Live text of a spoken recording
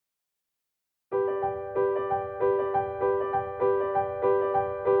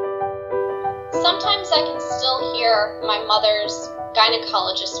Sometimes I can still hear my mother's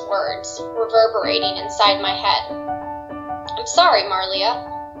gynecologist's words reverberating inside my head. I'm sorry, Marlia,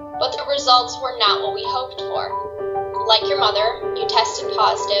 but the results were not what we hoped for. Like your mother, you tested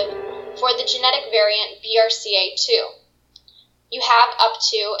positive for the genetic variant BRCA2. You have up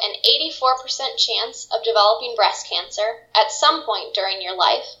to an 84% chance of developing breast cancer at some point during your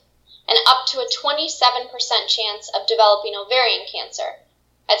life, and up to a 27% chance of developing ovarian cancer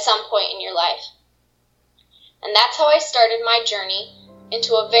at some point in your life. And that's how I started my journey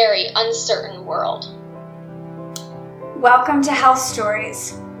into a very uncertain world. Welcome to Health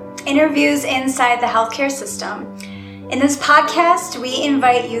Stories, interviews inside the healthcare system. In this podcast, we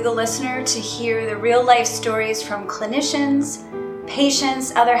invite you, the listener, to hear the real-life stories from clinicians,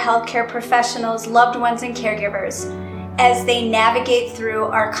 patients, other healthcare professionals, loved ones, and caregivers as they navigate through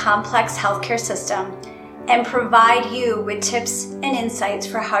our complex healthcare system and provide you with tips and insights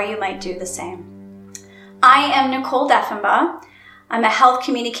for how you might do the same. I am Nicole Deffenbaugh. I'm a health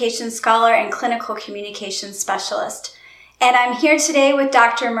communications scholar and clinical communications specialist. And I'm here today with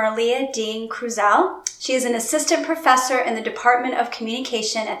Dr. Marlia Dean Krusell. She is an assistant professor in the Department of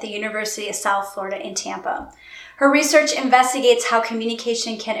Communication at the University of South Florida in Tampa. Her research investigates how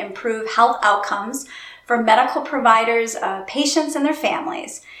communication can improve health outcomes for medical providers, patients, and their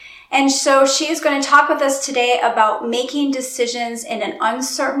families. And so she is going to talk with us today about making decisions in an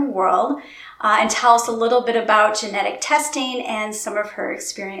uncertain world and tell us a little bit about genetic testing and some of her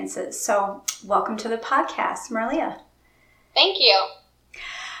experiences. So welcome to the podcast, Marlia. Thank you.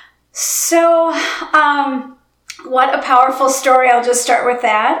 So what a powerful story. I'll just start with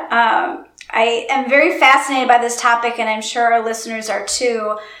that. I am very fascinated by this topic, and I'm sure our listeners are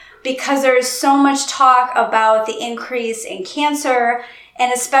too, because there's so much talk about the increase in cancer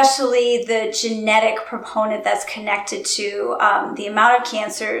and especially the genetic component that's connected to the amount of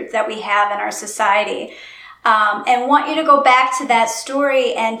cancer that we have in our society. And want you to go back to that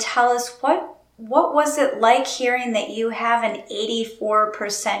story and tell us what was it like hearing that you have an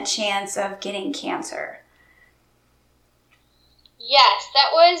 84% chance of getting cancer? Yes, that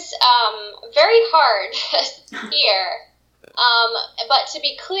was very hard to hear. But to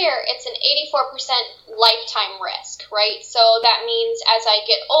be clear, it's an 84% lifetime risk, right? So that means as I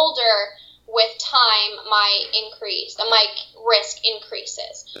get older, with time, my risk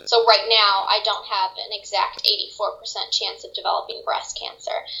increases. So right now, I don't have an exact 84% chance of developing breast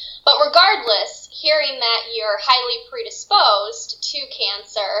cancer. But regardless, hearing that you're highly predisposed to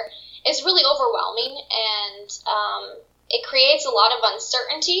cancer is really overwhelming, and it creates a lot of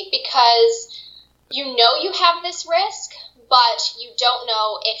uncertainty because you know you have this risk, but you don't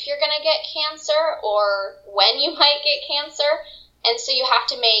know if you're going to get cancer or when you might get cancer. And so you have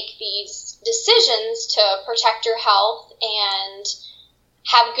to make these decisions to protect your health and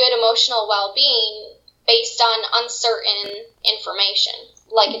have good emotional well-being based on uncertain information,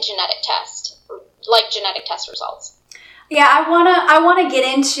 like a genetic test, like genetic test results. Yeah, I want to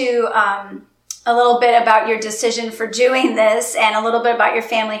get into a little bit about your decision for doing this and a little bit about your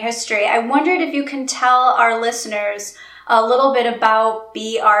family history. I wondered if you can tell our listeners a little bit about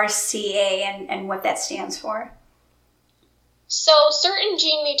BRCA and what that stands for. So certain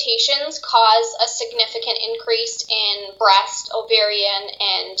gene mutations cause a significant increase in breast, ovarian,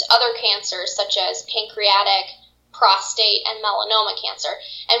 and other cancers such as pancreatic, prostate, and melanoma cancer.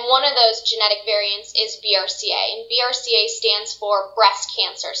 And one of those genetic variants is BRCA. And BRCA stands for breast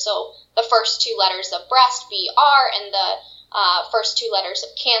cancer. So the first two letters of breast, BR, and the first two letters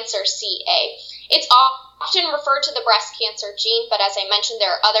of cancer, CA. It's often referred to the breast cancer gene, but as I mentioned,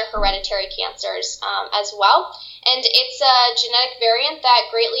 there are other hereditary cancers as well. And it's a genetic variant that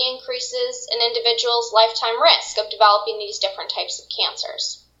greatly increases an individual's lifetime risk of developing these different types of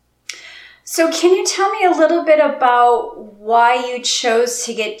cancers. So can you tell me a little bit about why you chose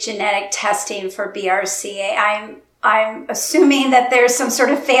to get genetic testing for BRCA? I'm assuming that there's some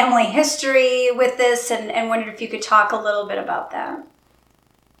sort of family history with this and wondered if you could talk a little bit about that.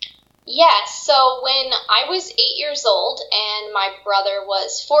 Yes, so when I was 8 years old and my brother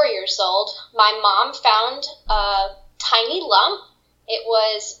was 4 years old, my mom found a tiny lump. It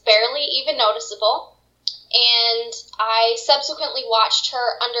was barely even noticeable, and I subsequently watched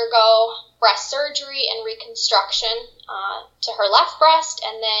her undergo breast surgery and reconstruction to her left breast,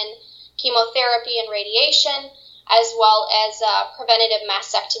 and then chemotherapy and radiation, as well as a preventative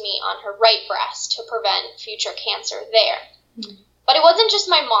mastectomy on her right breast to prevent future cancer there. Mm-hmm. But it wasn't just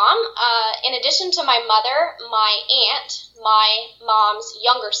my mom. In addition to my mother, my aunt, my mom's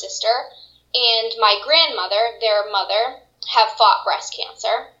younger sister, and my grandmother, their mother, have fought breast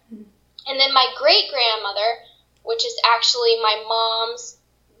cancer. And then my great-grandmother, which is actually my mom's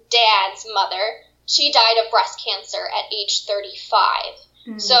dad's mother, she died of breast cancer at age 35.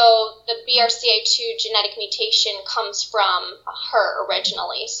 Mm-hmm. So the BRCA2 genetic mutation comes from her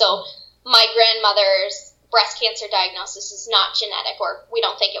originally. So my grandmother's breast cancer diagnosis is not genetic, or we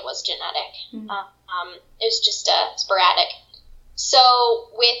don't think it was genetic. Mm-hmm. It was just sporadic. So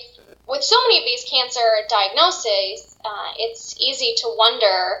with so many of these cancer diagnoses, it's easy to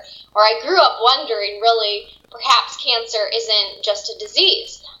wonder, or I grew up wondering really, perhaps cancer isn't just a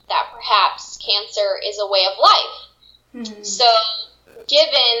disease, that perhaps cancer is a way of life. Mm-hmm. So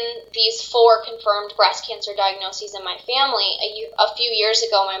given these 4 confirmed breast cancer diagnoses in my family, a few years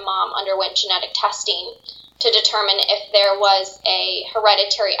ago my mom underwent genetic testing to determine if there was a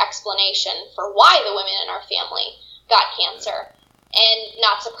hereditary explanation for why the women in our family got cancer. And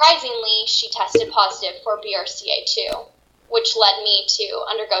not surprisingly, she tested positive for BRCA2, which led me to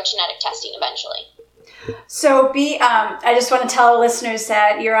undergo genetic testing eventually. So I just want to tell listeners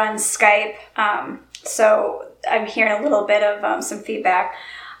that you're on Skype, so I'm hearing a little bit of some feedback.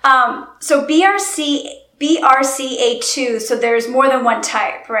 So BRCA2, so there's more than one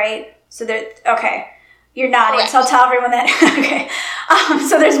type, right? So okay, you're nodding, correct. So I'll tell everyone that, okay.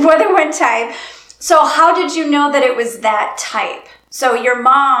 So there's more than one type. So how did you know that it was that type? So your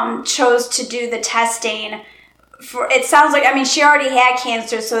mom chose to do the testing for, it sounds like, I mean, she already had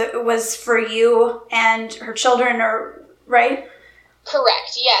cancer, so it was for you and her children, or right?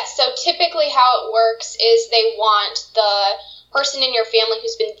 Correct, yes. So typically how it works is they want the person in your family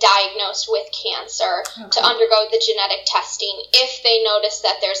who's been diagnosed with cancer to undergo the genetic testing if they notice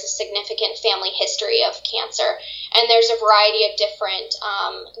that there's a significant family history of cancer. And there's a variety of different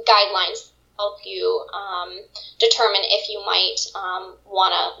guidelines help you determine if you might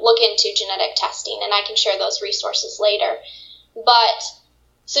want to look into genetic testing, and I can share those resources later. But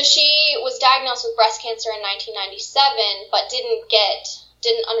so she was diagnosed with breast cancer in 1997, but didn't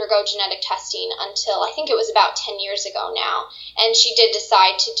undergo genetic testing until I think it was about 10 years ago now. And she did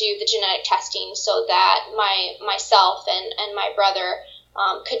decide to do the genetic testing so that myself and my brother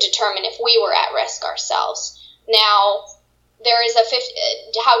could determine if we were at risk ourselves. Now, there is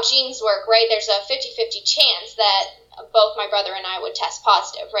how genes work, right? There's a 50-50 chance that both my brother and I would test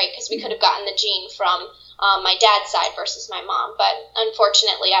positive, right? Because we could have gotten the gene from my dad's side versus my mom. But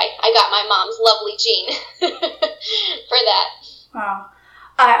unfortunately, I got my mom's lovely gene for that. Wow.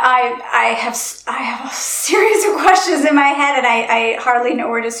 I have a series of questions in my head, and I hardly know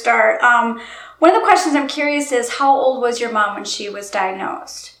where to start. One of the questions I'm curious is, how old was your mom when she was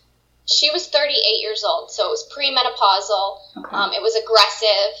diagnosed? She was 38 years old, so it was premenopausal. Okay. It was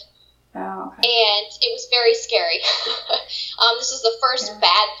aggressive, and it was very scary. This was the first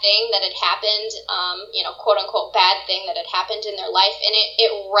bad thing that had happened, quote unquote bad thing that had happened in their life, and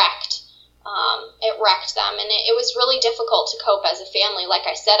it wrecked. It wrecked them, and it was really difficult to cope as a family. Like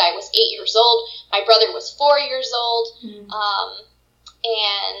I said, I was 8 years old. My brother was 4 years old.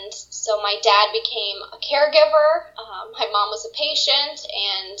 And so my dad became a caregiver. My mom was a patient,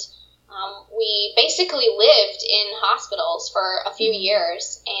 and we basically lived in hospitals for a few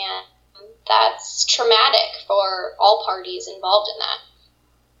years, and that's traumatic for all parties involved in that.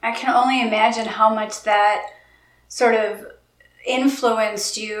 I can only imagine how much that sort of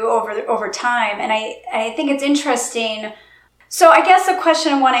influenced you over time, and I think it's interesting. So I guess the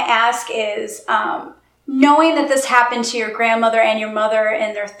question I want to ask is, knowing that this happened to your grandmother and your mother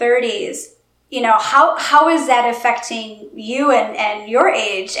in their 30s, how is that affecting you and your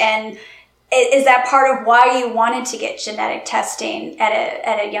age? And is that part of why you wanted to get genetic testing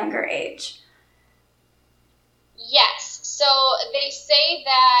at a younger age? Yes. So they say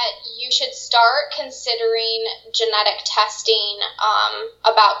that you should start considering genetic testing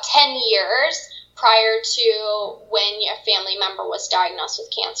about 10 years prior to when your family member was diagnosed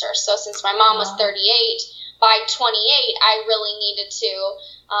with cancer. So since my mom was 38, by 28, I really needed to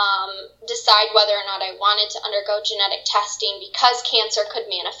decide whether or not I wanted to undergo genetic testing, because cancer could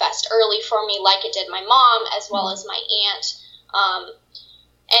manifest early for me like it did my mom as well as my aunt.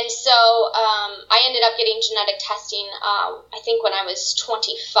 And so I ended up getting genetic testing, I think when I was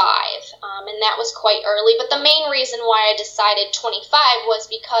 25, and that was quite early. But the main reason why I decided 25 was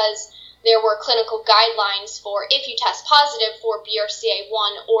because there were clinical guidelines for if you test positive for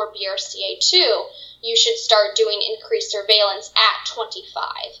BRCA1 or BRCA2, you should start doing increased surveillance at 25.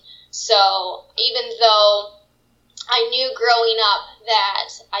 So even though I knew growing up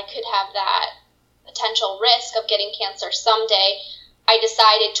that I could have that potential risk of getting cancer someday, I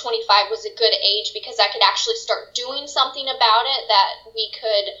decided 25 was a good age because I could actually start doing something about it, that we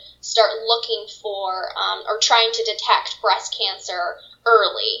could start looking for or trying to detect breast cancer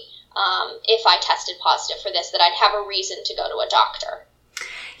early if I tested positive for this, that I'd have a reason to go to a doctor.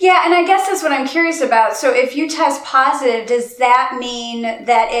 Yeah, and I guess that's what I'm curious about. So if you test positive, does that mean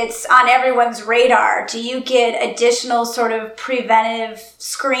that it's on everyone's radar? Do you get additional sort of preventive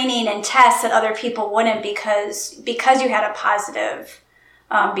screening and tests that other people wouldn't because you had a positive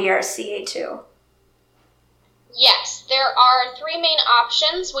BRCA2? Yes, there are three main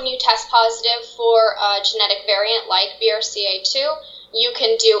options when you test positive for a genetic variant like BRCA2. You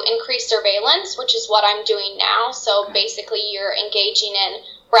can do increased surveillance, which is what I'm doing now. So basically you're engaging in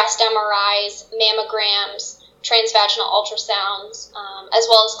breast MRIs, mammograms, transvaginal ultrasounds, as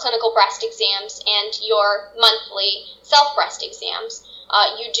well as clinical breast exams and your monthly self-breast exams.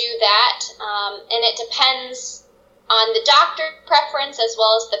 You do that, and it depends on the doctor preference as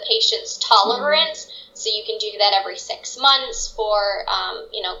well as the patient's tolerance. So you can do that every 6 months for,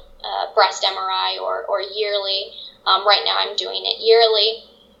 breast MRI or yearly. Right now I'm doing it yearly.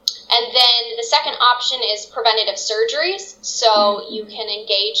 And then the second option is preventative surgeries. So you can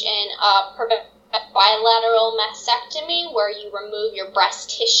engage in a bilateral mastectomy where you remove your breast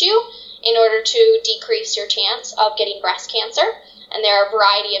tissue in order to decrease your chance of getting breast cancer. And there are a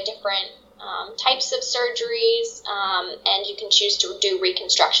variety of different types of surgeries, and you can choose to do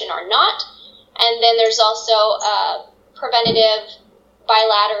reconstruction or not. And then there's also a preventative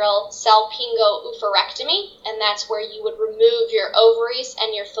bilateral salpingo-oophorectomy, and that's where you would remove your ovaries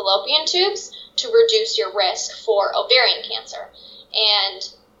and your fallopian tubes to reduce your risk for ovarian cancer. And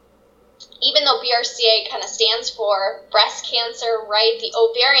even though BRCA kind of stands for breast cancer, right, the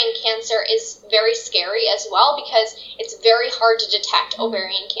ovarian cancer is very scary as well because it's very hard to detect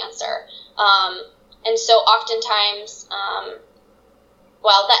ovarian cancer. And so oftentimes,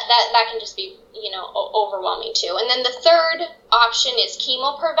 that can just be, overwhelming too. And then the third option is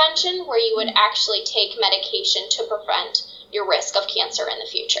chemoprevention, where you would actually take medication to prevent your risk of cancer in the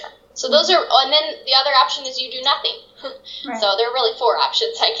future. So those are, and then the other option is you do nothing. Right. So there are really four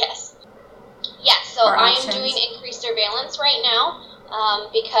options, I guess. Yeah, so I am doing increased surveillance right now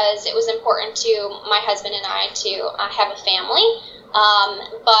because it was important to my husband and I to have a family.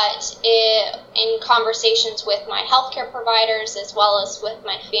 But in conversations with my healthcare providers as well as with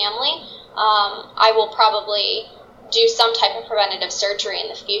my family, I will probably do some type of preventative surgery in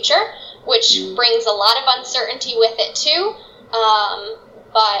the future, which brings a lot of uncertainty with it too.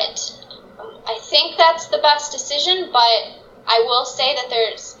 But I think that's the best decision. But I will say that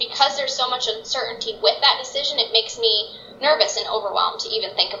because there's so much uncertainty with that decision, it makes me nervous and overwhelmed to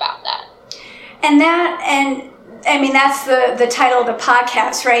even think about that. That's the title of the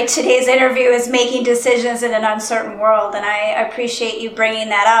podcast, right? Today's interview is Making Decisions in an Uncertain World. And I appreciate you bringing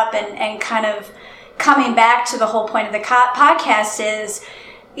that up and kind of coming back to the whole point of the podcast is,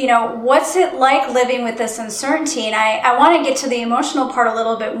 what's it like living with this uncertainty? And I want to get to the emotional part a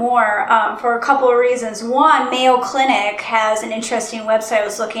little bit more for a couple of reasons. One, Mayo Clinic has an interesting website I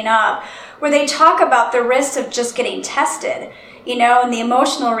was looking up where they talk about the risks of just getting tested, and the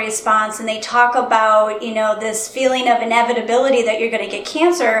emotional response. And they talk about, this feeling of inevitability that you're going to get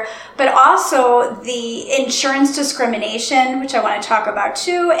cancer, but also the insurance discrimination, which I want to talk about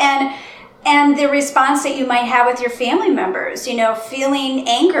too, and the response that you might have with your family members, feeling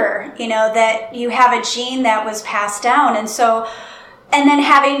anger, that you have a gene that was passed down. And so, and then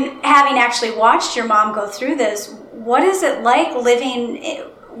having actually watched your mom go through this, what is it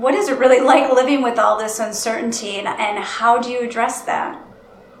really like living with all this uncertainty, and how do you address that?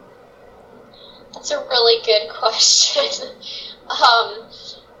 That's a really good question.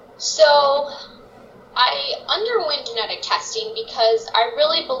 So I underwent genetic testing because I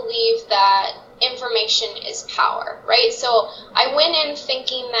really believe that information is power, right? So I went in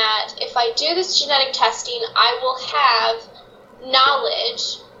thinking that if I do this genetic testing, I will have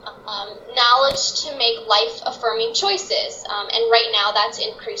knowledge to make life-affirming choices. And right now that's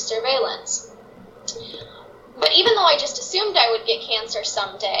increased surveillance. But even though I just assumed I would get cancer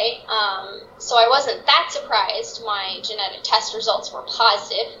someday, so I wasn't that surprised my genetic test results were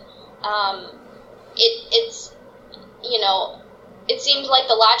positive. It seemed like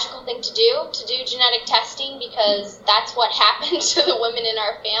the logical thing to do genetic testing because that's what happened to the women in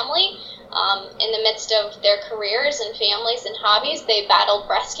our family. In the midst of their careers and families and hobbies, they battled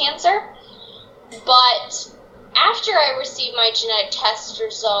breast cancer. But after I received my genetic test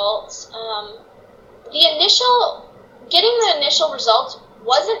results, getting the initial results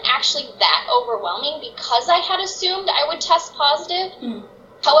wasn't actually that overwhelming because I had assumed I would test positive.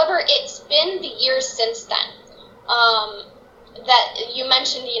 However, it's been the years since then that you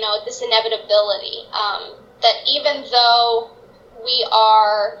mentioned, this inevitability, that even though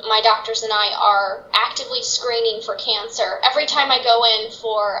my doctors and I are actively screening for cancer. Every time I go in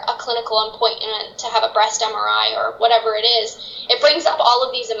for a clinical appointment to have a breast MRI or whatever it is, it brings up all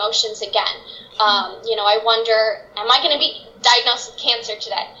of these emotions again. I wonder, am I going to be diagnosed with cancer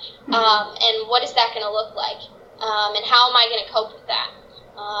today? And what is that going to look like? And how am I going to cope with that?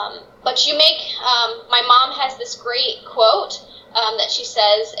 But my mom has this great quote that she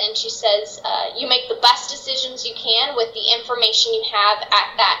says, you make the best decisions you can with the information you have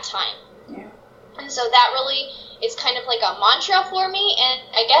at that time. Yeah. And so that really is kind of like a mantra for me, and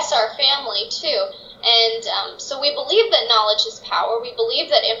I guess our family too. And so we believe that knowledge is power. We believe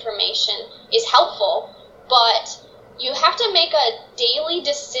that information is helpful, but you have to make a daily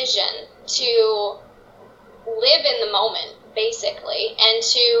decision to live in the moment, basically, and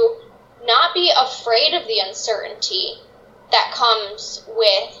to not be afraid of the uncertainty that comes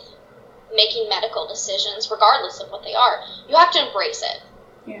with making medical decisions, regardless of what they are. You have to embrace it.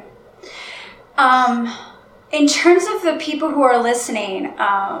 Yeah. In terms of the people who are listening,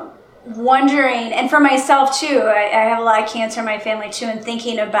 wondering, and for myself too, I have a lot of cancer in my family too, and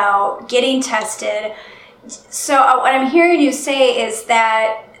thinking about getting tested. So what I'm hearing you say is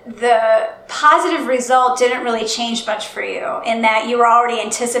that the positive result didn't really change much for you, in that you were already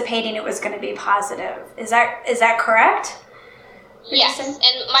anticipating it was going to be positive. Is that correct? Yes, and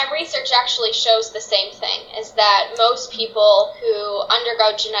my research actually shows the same thing, is that most people who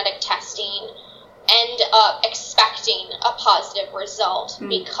undergo genetic testing end up expecting a positive result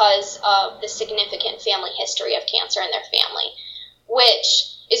because of the significant family history of cancer in their family,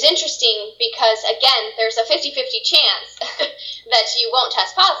 which is interesting because, again, there's a 50-50 chance that you won't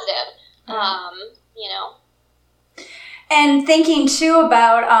test positive, And thinking too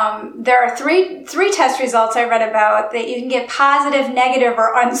about, there are three test results I read about that you can get positive, negative,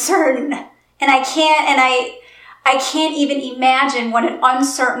 or uncertain. And I can't even imagine what an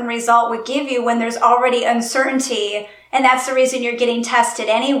uncertain result would give you when there's already uncertainty, and that's the reason you're getting tested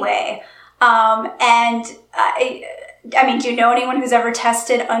anyway. Do you know anyone who's ever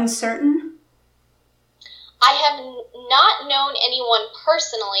tested uncertain? I have not known anyone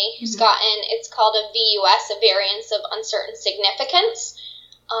personally who's gotten, it's called a VUS, a variance of uncertain significance.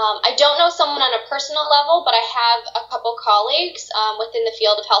 I don't know someone on a personal level, but I have a couple colleagues within the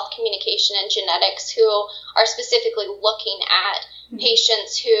field of health communication and genetics who are specifically looking at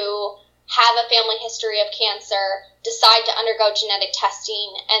patients who have a family history of cancer, decide to undergo genetic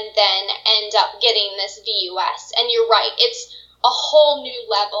testing, and then end up getting this VUS. And you're right, it's a whole new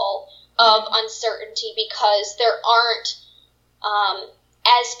level of uncertainty because there aren't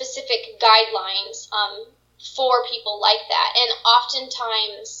as specific guidelines for people like that. And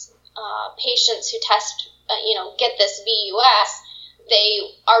oftentimes patients who get this VUS, they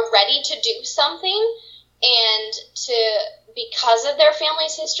are ready to do something, and because of their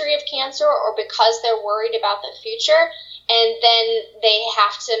family's history of cancer or because they're worried about the future, and then they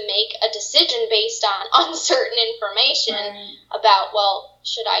have to make a decision based on uncertain information about, well,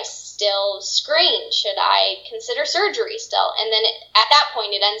 should I still screen? Should I consider surgery still? And then at that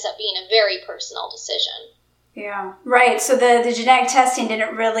point, it ends up being a very personal decision. Yeah, right. So the genetic testing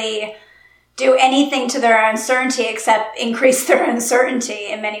didn't really do anything to their uncertainty except increase their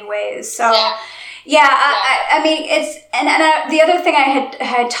uncertainty in many ways. So, I mean, it's, and the other thing I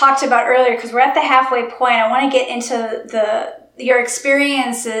had talked about earlier, because we're at the halfway point, I want to get into your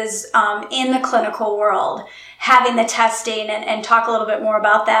experiences in the clinical world, having the testing, and talk a little bit more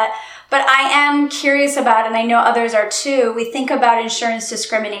about that. But I am curious about, and I know others are too, we think about insurance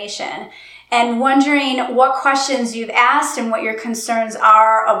discrimination, and wondering what questions you've asked and what your concerns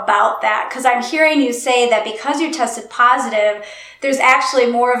are about that. Because I'm hearing you say that because you tested positive, there's actually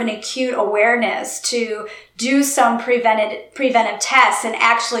more of an acute awareness to do some preventive tests and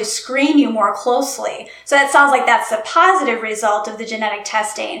actually screen you more closely. So that sounds like that's a positive result of the genetic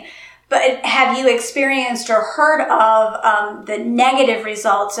testing. But have you experienced or heard of the negative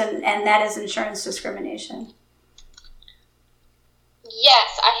results, and that is insurance discrimination?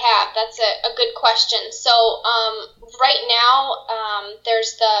 Yes, I have. That's a good question. So right now,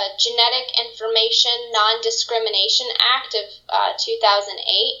 there's the Genetic Information Non-Discrimination Act of 2008,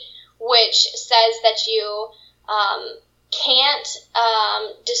 which says that you can't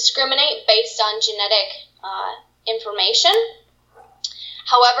discriminate based on genetic information.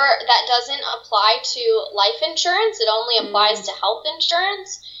 However, that doesn't apply to life insurance. It only applies to health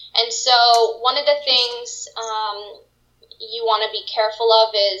insurance. And so one of the things you want to be careful of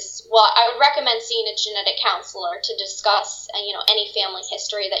is, well, I would recommend seeing a genetic counselor to discuss, any family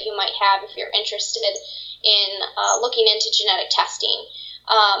history that you might have if you're interested in looking into genetic testing.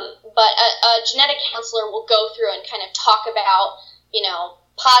 But a genetic counselor will go through and kind of talk about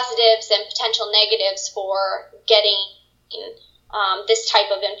positives and potential negatives for getting this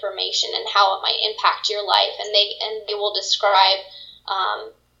type of information and how it might impact your life. And they will describe,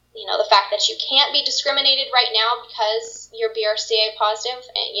 the fact that you can't be discriminated right now because you're BRCA positive,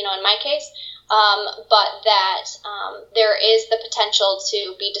 in my case, but that there is the potential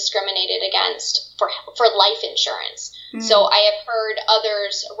to be discriminated against for life insurance. Mm-hmm. So I have heard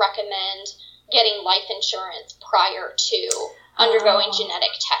others recommend getting life insurance prior to undergoing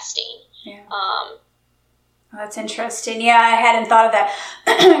genetic testing. Yeah. That's interesting. Yeah, I hadn't thought of that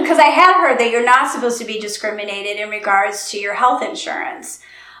because I have heard that you're not supposed to be discriminated in regards to your health insurance.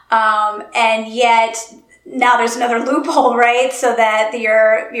 And yet now there's another loophole, right? So that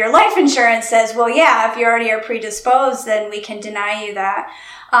your life insurance says, well, yeah, if you already are predisposed, then we can deny you that.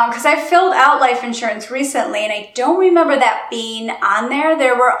 Because I filled out life insurance recently and I don't remember that being on there.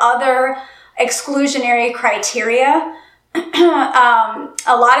 There were other exclusionary criteria.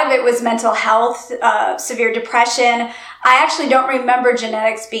 A lot of it was mental health, severe depression. I actually don't remember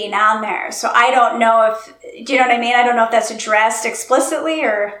genetics being on there. So I don't know do you know what I mean? I don't know if that's addressed explicitly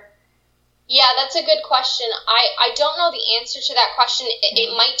or... Yeah, that's a good question. I don't know the answer to that question.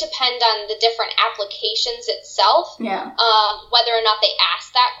 It might depend on the different applications itself. Yeah. Whether or not they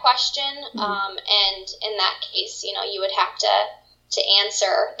ask that question. Mm-hmm. And in that case, you would have to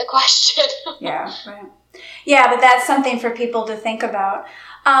answer the question. Yeah, right. Yeah, but that's something for people to think about.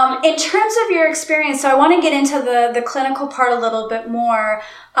 In terms of your experience, so I want to get into the clinical part a little bit more.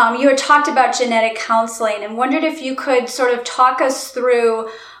 You had talked about genetic counseling and wondered if you could sort of talk us through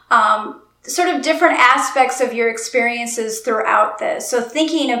sort of different aspects of your experiences throughout this. So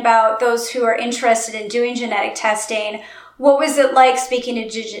thinking about those who are interested in doing genetic testing, what was it like speaking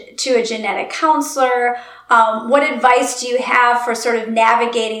to a genetic counselor? What advice do you have for sort of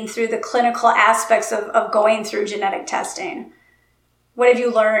navigating through the clinical aspects of going through genetic testing? What have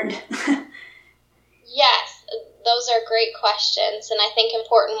you learned? Yes, those are great questions, and I think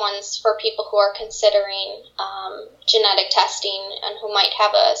important ones for people who are considering genetic testing and who might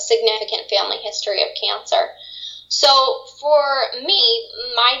have a significant family history of cancer. So for me,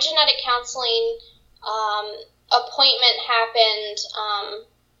 my genetic counseling appointment happened,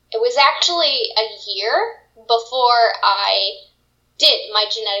 it was actually a year before I did my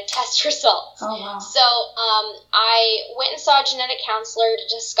genetic test results. Oh, wow. So I went and saw a genetic counselor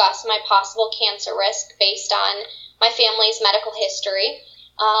to discuss my possible cancer risk based on my family's medical history.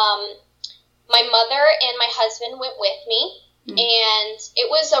 My mother and my husband went with me, and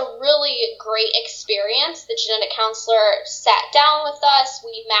it was a really great experience. The genetic counselor sat down with us.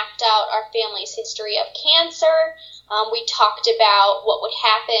 We mapped out our family's history of cancer. We talked about what would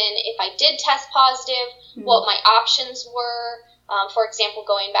happen if I did test positive, what my options were. For example,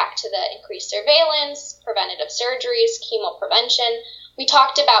 going back to the increased surveillance, preventative surgeries, chemo prevention. We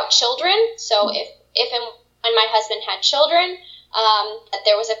talked about children. So if and when my husband had children, that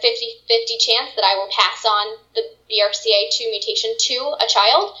there was a 50-50 chance that I would pass on the BRCA2 mutation to a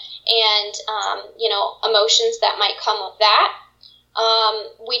child, and emotions that might come with that.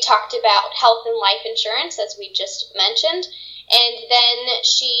 We talked about health and life insurance, as we just mentioned, and then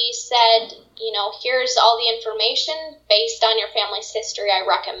she said, here's all the information based on your family's history. I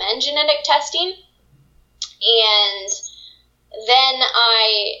recommend genetic testing. And then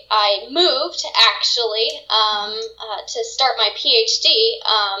I moved actually to start my PhD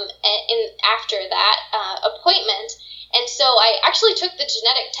after that appointment, and so I actually took the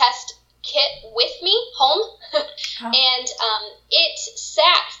genetic test kit with me home, and it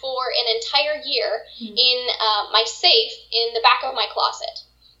sat for an entire year in my safe in the back of my closet.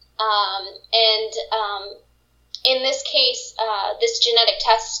 In this case, this genetic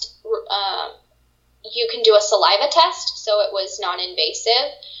test, you can do a saliva test, so it was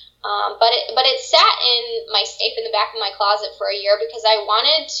non-invasive. But it sat in my safe in the back of my closet for a year because I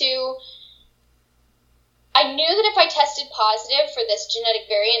knew that if I tested positive for this genetic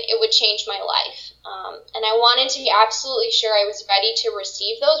variant, it would change my life. And I wanted to be absolutely sure I was ready to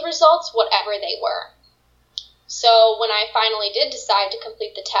receive those results, whatever they were. So when I finally did decide to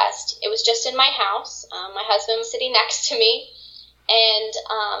complete the test, it was just in my house. My husband was sitting next to me, and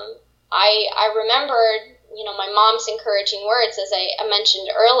I remembered, my mom's encouraging words, as I mentioned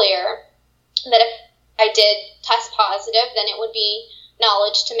earlier, that if I did test positive, then it would be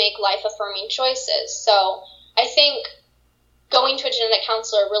knowledge to make life-affirming choices. So I think going to a genetic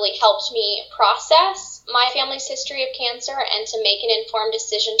counselor really helped me process my family's history of cancer and to make an informed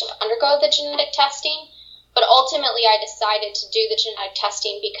decision to undergo the genetic testing. But ultimately, I decided to do the genetic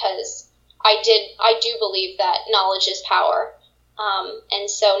testing because I do believe that knowledge is power. And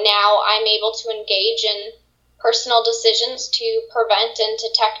so now I'm able to engage in personal decisions to prevent and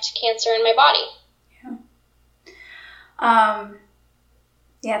detect cancer in my body.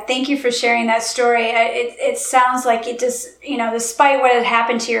 Yeah, thank you for sharing that story. It sounds like it just, despite what had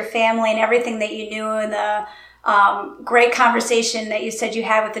happened to your family and everything that you knew and the great conversation that you said you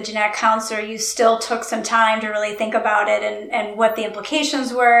had with the genetic counselor, you still took some time to really think about it and what the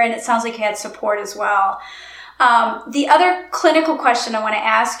implications were, and it sounds like you had support as well. The other clinical question I want to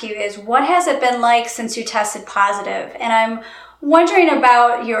ask you is, what has it been like since you tested positive? And I'm wondering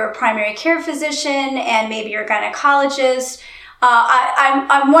about your primary care physician and maybe your gynecologist.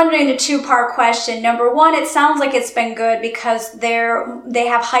 I'm wondering the two-part question. Number one, it sounds like it's been good because they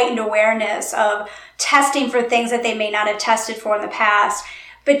have heightened awareness of testing for things that they may not have tested for in the past.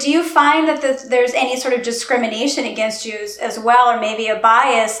 But do you find that there's any sort of discrimination against you as well, or maybe a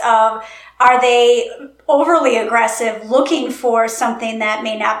bias of, are they overly aggressive looking for something that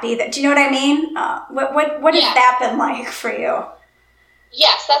may not be that? Do you know what I mean? What has that been like for you?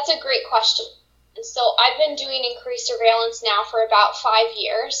 Yes, that's a great question. So I've been doing increased surveillance now for about 5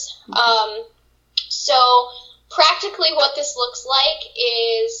 years. So practically what this looks like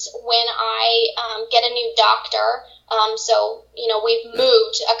is when I get a new doctor. We've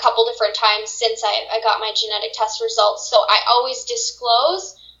moved a couple different times since I got my genetic test results. So I always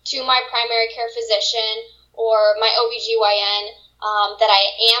disclose to my primary care physician or my OBGYN that I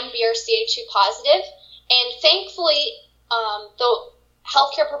am BRCA2 positive. And thankfully, the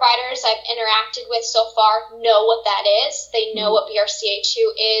healthcare providers I've interacted with so far know what that is. They know what BRCA2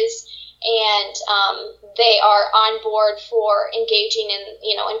 is, and they are on board for engaging in,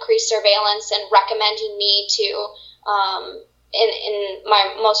 increased surveillance and recommending me to, in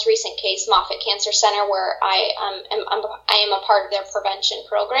my most recent case, Moffitt Cancer Center, where I am a part of their prevention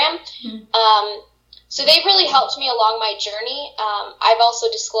program. So they've really helped me along my journey. I've also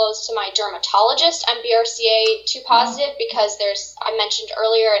disclosed to my dermatologist I'm BRCA2 positive because I mentioned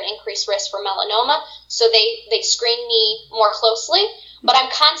earlier, an increased risk for melanoma. So they screen me more closely. But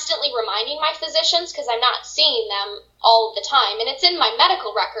I'm constantly reminding my physicians because I'm not seeing them all the time. And it's in my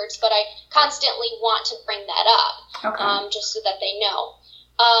medical records, but I constantly want to bring that up just so that they know.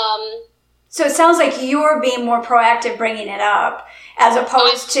 So it sounds like you're being more proactive bringing it up, as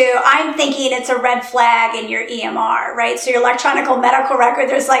opposed to, I'm thinking it's a red flag in your EMR, right? So your electronic medical record,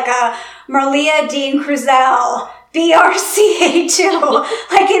 there's like a Merlia Dean Cruzel,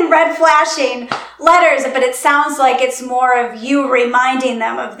 BRCA2, like in red flashing letters. But it sounds like it's more of you reminding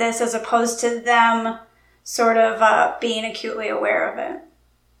them of this as opposed to them sort of being acutely aware of it.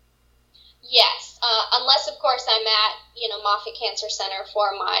 Yes, unless, of course, I'm at, Moffitt Cancer Center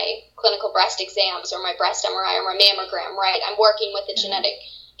for my clinical breast exams or my breast MRI or my mammogram, right? I'm working with a genetic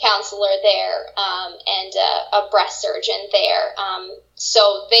counselor there and a breast surgeon there.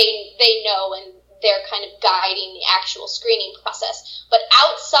 So they know, and they're kind of guiding the actual screening process. But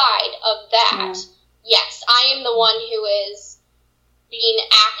outside of that, yes, I am the one who is being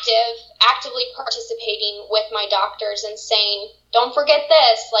actively participating with my doctors and saying, don't forget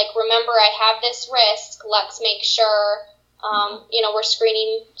this, remember I have this risk, let's make sure, we're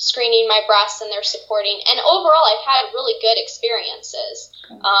screening my breasts, and they're supporting. And overall, I've had really good experiences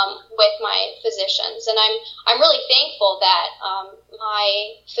with my physicians. And I'm really thankful that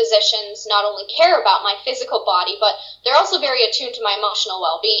my physicians not only care about my physical body, but they're also very attuned to my emotional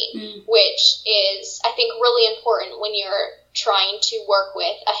well-being, which is, I think, really important when you're trying to work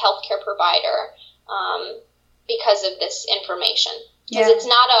with a healthcare provider because of this information. Because it's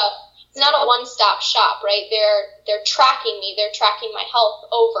not a one-stop shop, right? They're tracking me. They're tracking my health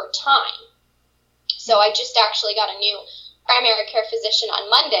over time. So I just actually got a new primary care physician on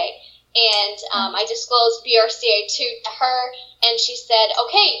Monday, and I disclosed BRCA2 to her, and she said,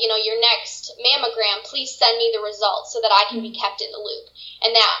 okay, your next mammogram, please send me the results so that I can be kept in the loop.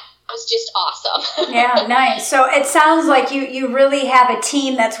 And that was just awesome. Yeah, nice. So it sounds like you really have a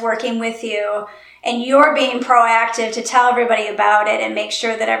team that's working with you, and you're being proactive to tell everybody about it and make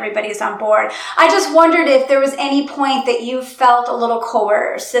sure that everybody's on board. I just wondered if there was any point that you felt a little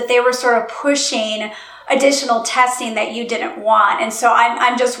coerced, that they were sort of pushing additional testing that you didn't want. And so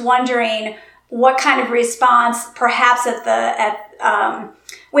I'm just wondering what kind of response, perhaps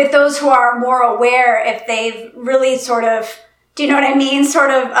with those who are more aware, if they've really sort of, do you know what I mean, sort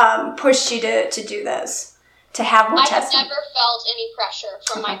of pushed you to do this. To have more testing. I have never felt any pressure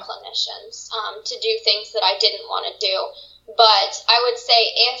from my clinicians to do things that I didn't want to do. But I would say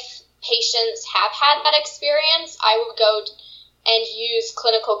if patients have had that experience, I would go and use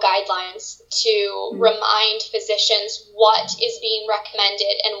clinical guidelines to remind physicians what is being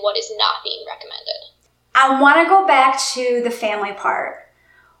recommended and what is not being recommended. I want to go back to the family part.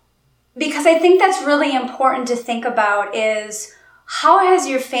 because I think that's really important to think about is how has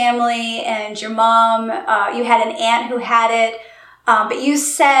your family and your mom, you had an aunt who had it, but you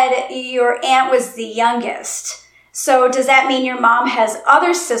said your aunt was the youngest. So does that mean your mom has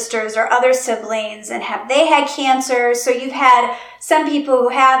other sisters or other siblings, and have they had cancer? So you've had some people who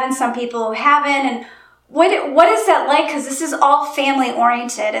have and some people who haven't. And what is that like? Because this is all family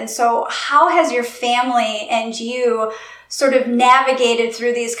oriented. And so how has your family and you sort of navigated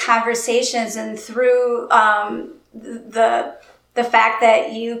through these conversations and through the fact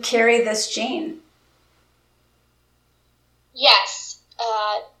that you carry this gene? Yes.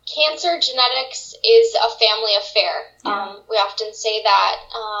 Cancer genetics is a family affair. Yeah. We often say that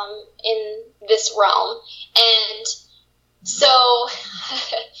in this realm. And so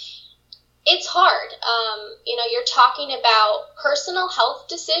it's hard. You're talking about personal health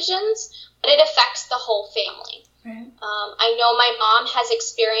decisions, but it affects the whole family. Right. I know my mom has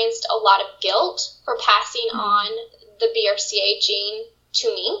experienced a lot of guilt for passing on the BRCA gene to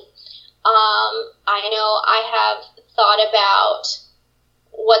me. I know I have thought about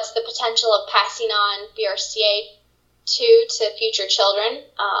what's the potential of passing on BRCA to future children,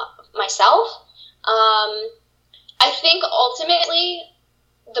 myself. I think ultimately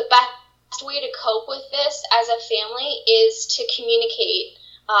the best way to cope with this as a family is to communicate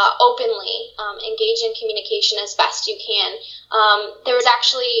openly, engage in communication as best you can. There was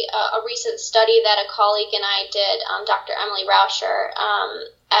actually a recent study that a colleague and I did, Dr. Emily Rauscher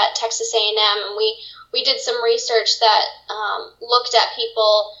at Texas A&M, and we did some research that looked at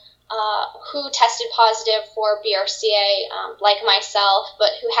people who tested positive for BRCA, like myself,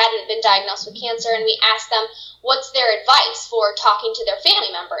 but who hadn't been diagnosed with cancer, and we asked them what's their advice for talking to their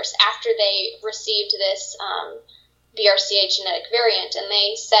family members after they received this BRCA genetic variant, and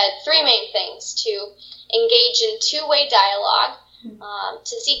they said three main things: to engage in two-way dialogue,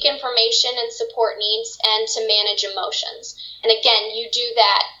 to seek information and support needs, and to manage emotions. And again, you do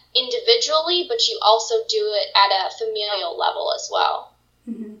that individually, but you also do it at a familial level as well.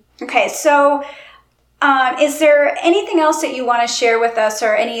 Mm-hmm. Okay, so is there anything else that you want to share with us,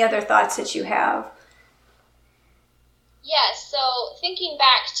 or any other thoughts that you have? Yes, so thinking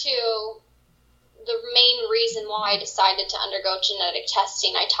back to the main reason why I decided to undergo genetic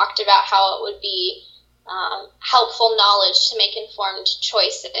testing, I talked about how it would be helpful knowledge to make informed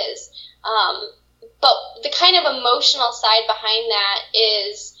choices. But the kind of emotional side behind that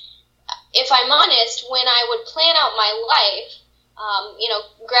is, if I'm honest, when I would plan out my life,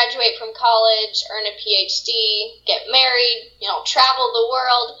 graduate from college, earn a PhD, get married, travel the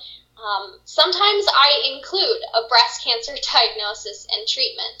world, sometimes I include a breast cancer diagnosis and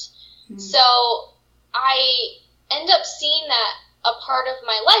treatment. Mm-hmm. So I end up seeing that a part of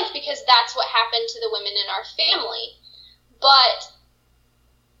my life because that's what happened to the women in our family. But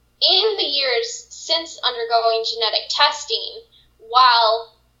in the years since undergoing genetic testing,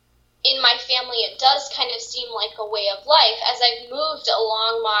 while in my family it does kind of seem like a way of life, as I've moved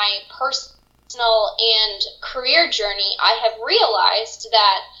along my personal and career journey, I have realized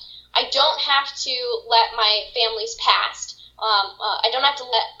that I don't have to let my family's past, I don't have to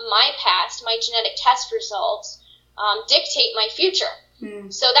let my past, my genetic test results, dictate my future.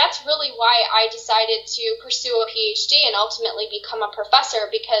 So that's really why I decided to pursue a PhD and ultimately become a professor,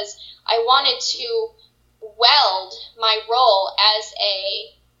 because I wanted to weld my role as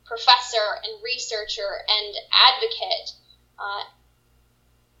a professor and researcher and advocate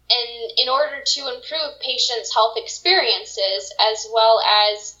in order to improve patients' health experiences, as well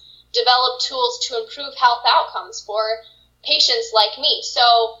as develop tools to improve health outcomes for patients like me. So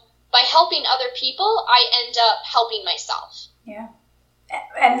by helping other people, I end up helping myself. Yeah.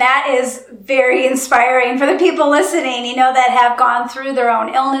 And that is very inspiring for the people listening, that have gone through their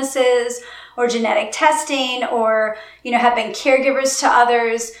own illnesses or genetic testing, or, have been caregivers to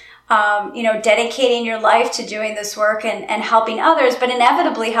others, dedicating your life to doing this work and helping others, but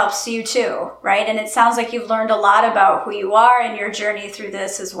inevitably helps you too, right? And it sounds like you've learned a lot about who you are and your journey through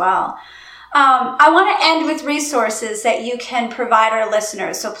this as well. I want to end with resources that you can provide our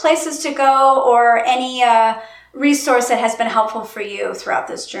listeners. So places to go, or any resource that has been helpful for you throughout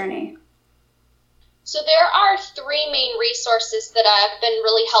this journey. So there are three main resources that have been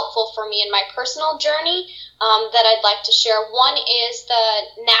really helpful for me in my personal journey that I'd like to share. One is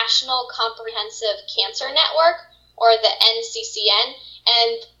the National Comprehensive Cancer Network, or the NCCN,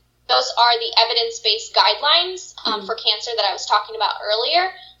 and those are the evidence-based guidelines for cancer that I was talking about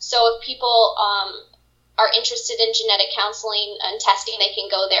earlier. So if people are interested in genetic counseling and testing, they can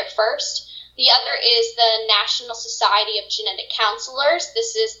go there first. The other is the National Society of Genetic Counselors.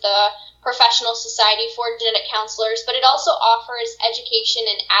 This is the professional society for genetic counselors, but it also offers education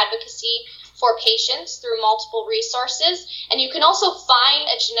and advocacy for patients through multiple resources. And you can also find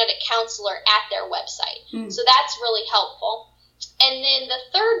a genetic counselor at their website. So that's really helpful. And then the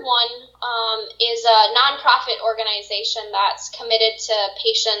third one is a nonprofit organization that's committed to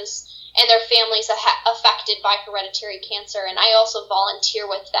patients and their families affected by hereditary cancer. And I also volunteer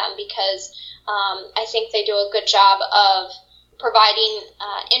with them because I think they do a good job of providing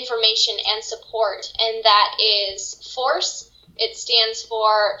information and support, and that is FORCE. It stands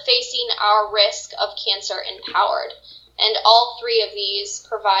for Facing Our Risk of Cancer Empowered. And all three of these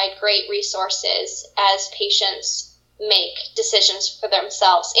provide great resources as patients make decisions for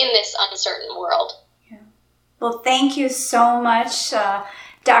themselves in this uncertain world. Yeah. Well, thank you so much,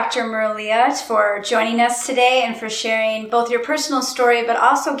 Dr. Murlia, for joining us today and for sharing both your personal story, but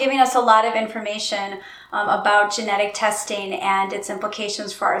also giving us a lot of information about genetic testing and its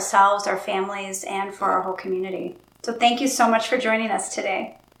implications for ourselves, our families, and for our whole community. So thank you so much for joining us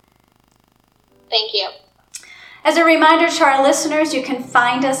today. Thank you. As a reminder to our listeners, you can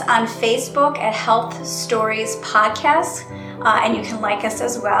find us on Facebook at Health Stories Podcast, and you can like us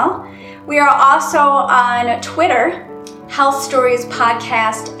as well. We are also on Twitter, Health Stories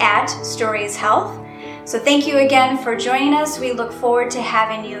Podcast at Stories Health. So thank you again for joining us. We look forward to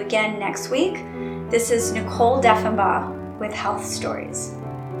having you again next week. This is Nicole Deffenbaugh with Health Stories.